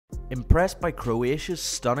Impressed by Croatia's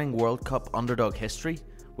stunning World Cup underdog history?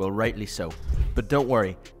 Well, rightly so. But don't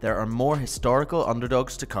worry, there are more historical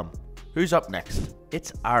underdogs to come. Who's up next?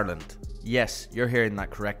 It's Ireland. Yes, you're hearing that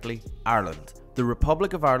correctly, Ireland. The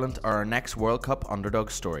Republic of Ireland are our next World Cup underdog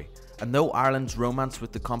story. And though Ireland's romance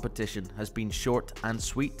with the competition has been short and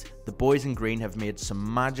sweet, the boys in green have made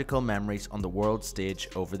some magical memories on the world stage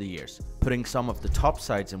over the years, putting some of the top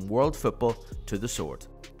sides in world football to the sword.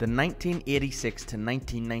 The 1986 to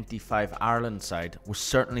 1995 Ireland side was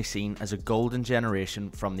certainly seen as a golden generation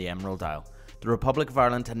from the Emerald Isle. The Republic of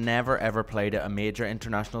Ireland had never ever played at a major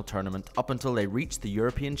international tournament up until they reached the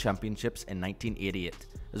European Championships in 1988,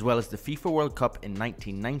 as well as the FIFA World Cup in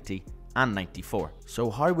 1990 and 94. So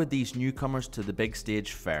how would these newcomers to the big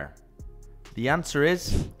stage fare? The answer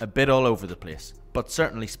is a bit all over the place, but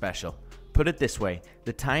certainly special. Put it this way,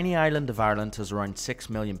 the tiny island of Ireland has around 6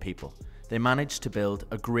 million people. They managed to build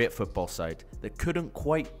a great football side that couldn't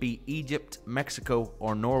quite beat Egypt, Mexico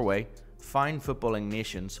or Norway, fine footballing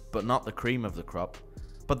nations but not the cream of the crop.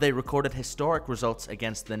 But they recorded historic results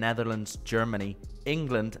against the Netherlands, Germany,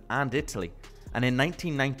 England and Italy. And in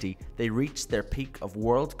 1990 they reached their peak of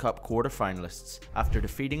World Cup quarter-finalists after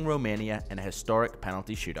defeating Romania in a historic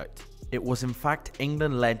penalty shootout. It was in fact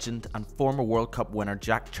England legend and former World Cup winner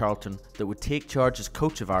Jack Charlton that would take charge as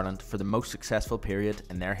coach of Ireland for the most successful period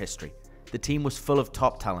in their history. The team was full of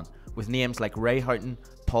top talent, with names like Ray Houghton,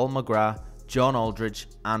 Paul McGrath, John Aldridge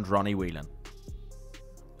and Ronnie Whelan.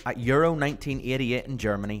 At Euro 1988 in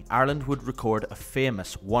Germany, Ireland would record a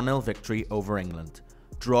famous 1-0 victory over England,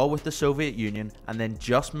 draw with the Soviet Union and then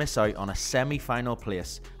just miss out on a semi-final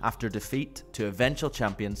place after defeat to eventual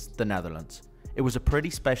champions the Netherlands. It was a pretty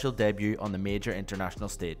special debut on the major international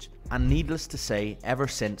stage, and needless to say, ever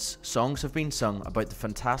since, songs have been sung about the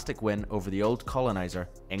fantastic win over the old coloniser,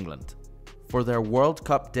 England. For their World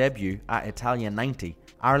Cup debut at Italia 90,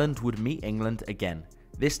 Ireland would meet England again.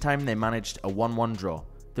 This time they managed a 1-1 draw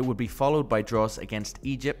that would be followed by draws against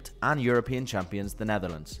Egypt and European champions the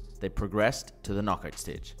Netherlands. They progressed to the knockout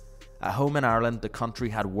stage. At home in Ireland, the country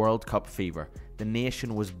had World Cup fever. The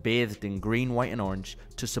nation was bathed in green, white and orange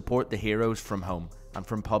to support the heroes from home and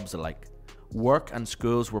from pubs alike. Work and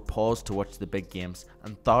schools were paused to watch the big games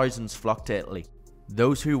and thousands flocked to Italy.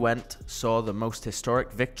 Those who went saw the most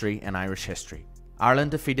historic victory in Irish history.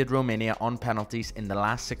 Ireland defeated Romania on penalties in the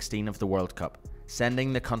last 16 of the World Cup,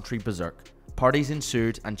 sending the country berserk. Parties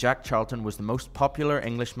ensued and Jack Charlton was the most popular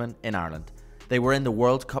Englishman in Ireland. They were in the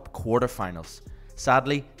World Cup quarter-finals.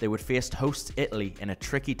 Sadly, they would face hosts Italy in a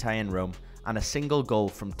tricky tie in Rome, and a single goal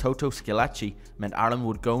from Toto Schillaci meant Ireland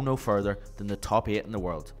would go no further than the top 8 in the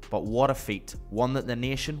world. But what a feat, one that the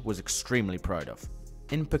nation was extremely proud of.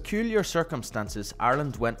 In peculiar circumstances,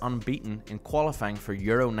 Ireland went unbeaten in qualifying for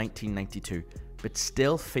Euro 1992, but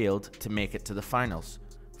still failed to make it to the finals.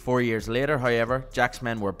 4 years later, however, Jack's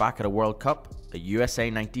men were back at a World Cup, the USA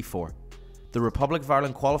 94. The Republic of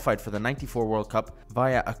Ireland qualified for the 94 World Cup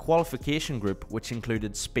via a qualification group which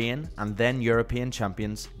included Spain and then European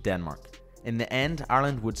champions Denmark. In the end,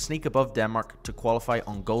 Ireland would sneak above Denmark to qualify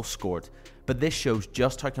on goals scored, but this shows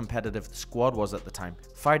just how competitive the squad was at the time,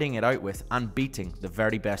 fighting it out with and beating the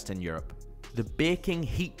very best in Europe. The baking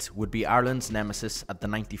heat would be Ireland's nemesis at the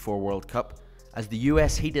 94 World Cup, as the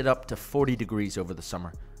US heated up to 40 degrees over the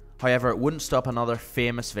summer. However, it wouldn't stop another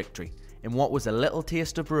famous victory. In what was a little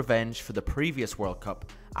taste of revenge for the previous World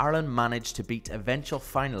Cup, Ireland managed to beat eventual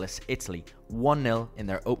finalists Italy 1-0 in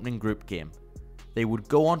their opening group game. They would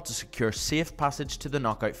go on to secure safe passage to the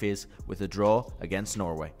knockout phase with a draw against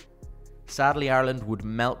Norway. Sadly, Ireland would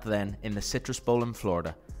melt then in the Citrus Bowl in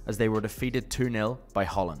Florida as they were defeated 2-0 by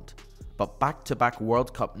Holland. But back-to-back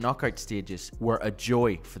World Cup knockout stages were a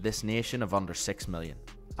joy for this nation of under 6 million.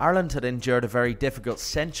 Ireland had endured a very difficult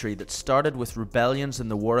century that started with rebellions in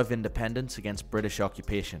the War of Independence against British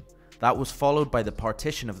occupation. That was followed by the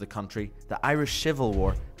partition of the country, the Irish Civil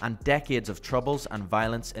War, and decades of troubles and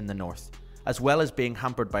violence in the north. As well as being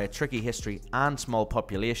hampered by a tricky history and small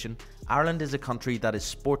population, Ireland is a country that is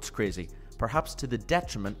sports crazy, perhaps to the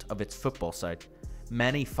detriment of its football side.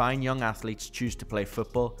 Many fine young athletes choose to play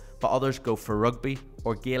football, but others go for rugby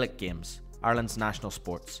or Gaelic games, Ireland's national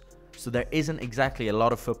sports. So there isn't exactly a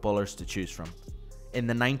lot of footballers to choose from. In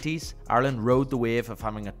the 90s, Ireland rode the wave of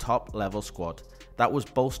having a top level squad. That was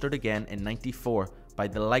bolstered again in 94 by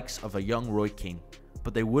the likes of a young Roy Keane,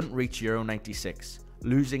 but they wouldn't reach Euro 96,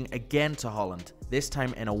 losing again to Holland, this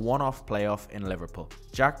time in a one-off playoff in Liverpool.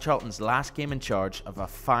 Jack Charlton's last game in charge of a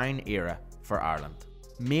fine era for Ireland.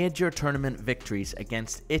 Major tournament victories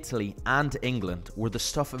against Italy and England were the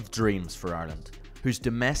stuff of dreams for Ireland, whose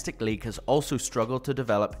domestic league has also struggled to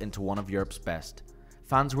develop into one of Europe's best.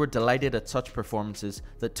 Fans were delighted at such performances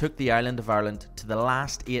that took the island of Ireland to the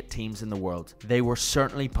last 8 teams in the world. They were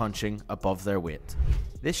certainly punching above their weight.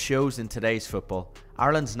 This shows in today's football.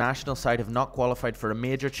 Ireland's national side have not qualified for a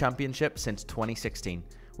major championship since 2016,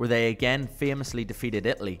 where they again famously defeated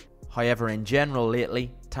Italy. However, in general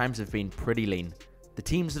lately, times have been pretty lean. The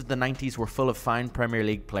teams of the 90s were full of fine Premier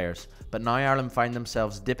League players, but now Ireland find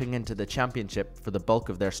themselves dipping into the championship for the bulk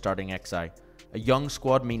of their starting XI. A young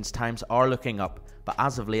squad means times are looking up, but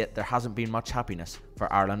as of late there hasn't been much happiness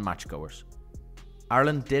for Ireland matchgoers.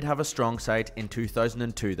 Ireland did have a strong side in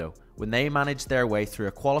 2002 though, when they managed their way through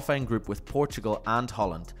a qualifying group with Portugal and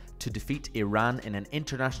Holland to defeat Iran in an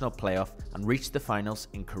international playoff and reach the finals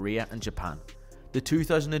in Korea and Japan. The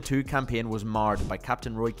 2002 campaign was marred by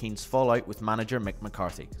Captain Roy Keane's fallout with manager Mick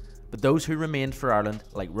McCarthy, but those who remained for Ireland,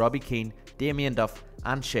 like Robbie Keane, Damien Duff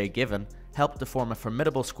and Shay Given, helped to form a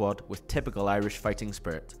formidable squad with typical Irish fighting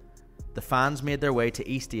spirit. The fans made their way to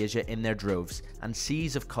East Asia in their droves, and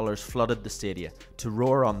seas of colours flooded the stadia to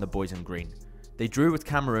roar on the boys in green. They drew with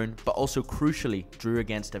Cameroon, but also crucially drew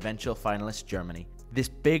against eventual finalist Germany. This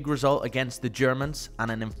big result against the Germans and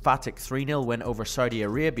an emphatic 3-0 win over Saudi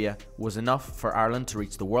Arabia was enough for Ireland to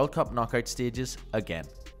reach the World Cup knockout stages again.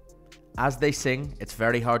 As they sing, it's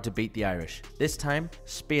very hard to beat the Irish. This time,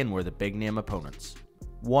 Spain were the big name opponents.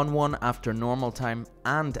 1-1 after normal time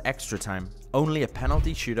and extra time, only a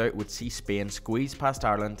penalty shootout would see Spain squeeze past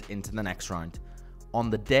Ireland into the next round.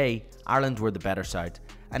 On the day, Ireland were the better side,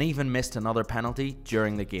 and even missed another penalty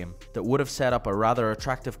during the game that would have set up a rather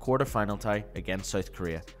attractive quarter-final tie against South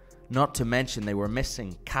Korea. Not to mention they were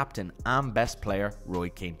missing captain and best player Roy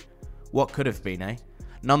Keane. What could have been, eh?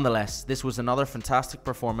 Nonetheless, this was another fantastic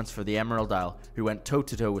performance for the Emerald Isle, who went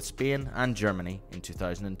toe-to-toe with Spain and Germany in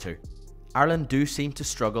 2002. Ireland do seem to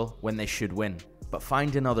struggle when they should win, but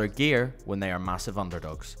find another gear when they are massive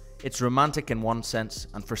underdogs. It's romantic in one sense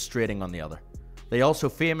and frustrating on the other. They also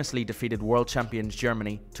famously defeated world champions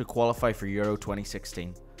Germany to qualify for Euro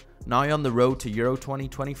 2016. Now on the road to Euro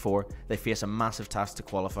 2024, they face a massive task to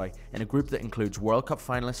qualify in a group that includes World Cup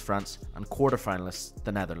finalists France and quarter-finalists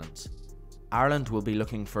the Netherlands. Ireland will be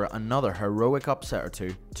looking for another heroic upset or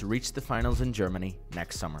two to reach the finals in Germany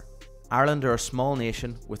next summer. Ireland are a small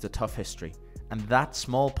nation with a tough history, and that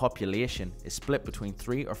small population is split between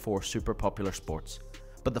 3 or 4 super popular sports.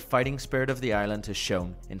 But the fighting spirit of the island is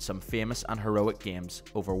shown in some famous and heroic games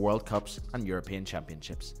over World Cups and European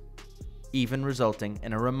Championships, even resulting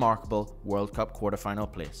in a remarkable World Cup quarter-final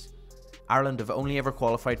place. Ireland have only ever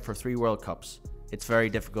qualified for 3 World Cups. It's very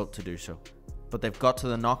difficult to do so, but they've got to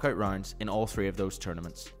the knockout rounds in all 3 of those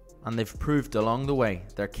tournaments, and they've proved along the way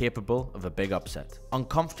they're capable of a big upset.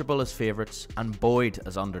 Uncomfortable as favourites and buoyed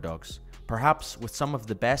as underdogs, perhaps with some of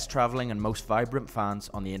the best travelling and most vibrant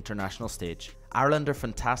fans on the international stage, Ireland are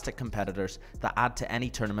fantastic competitors that add to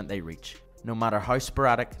any tournament they reach, no matter how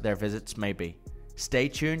sporadic their visits may be. Stay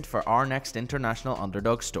tuned for our next international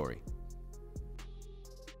underdog story.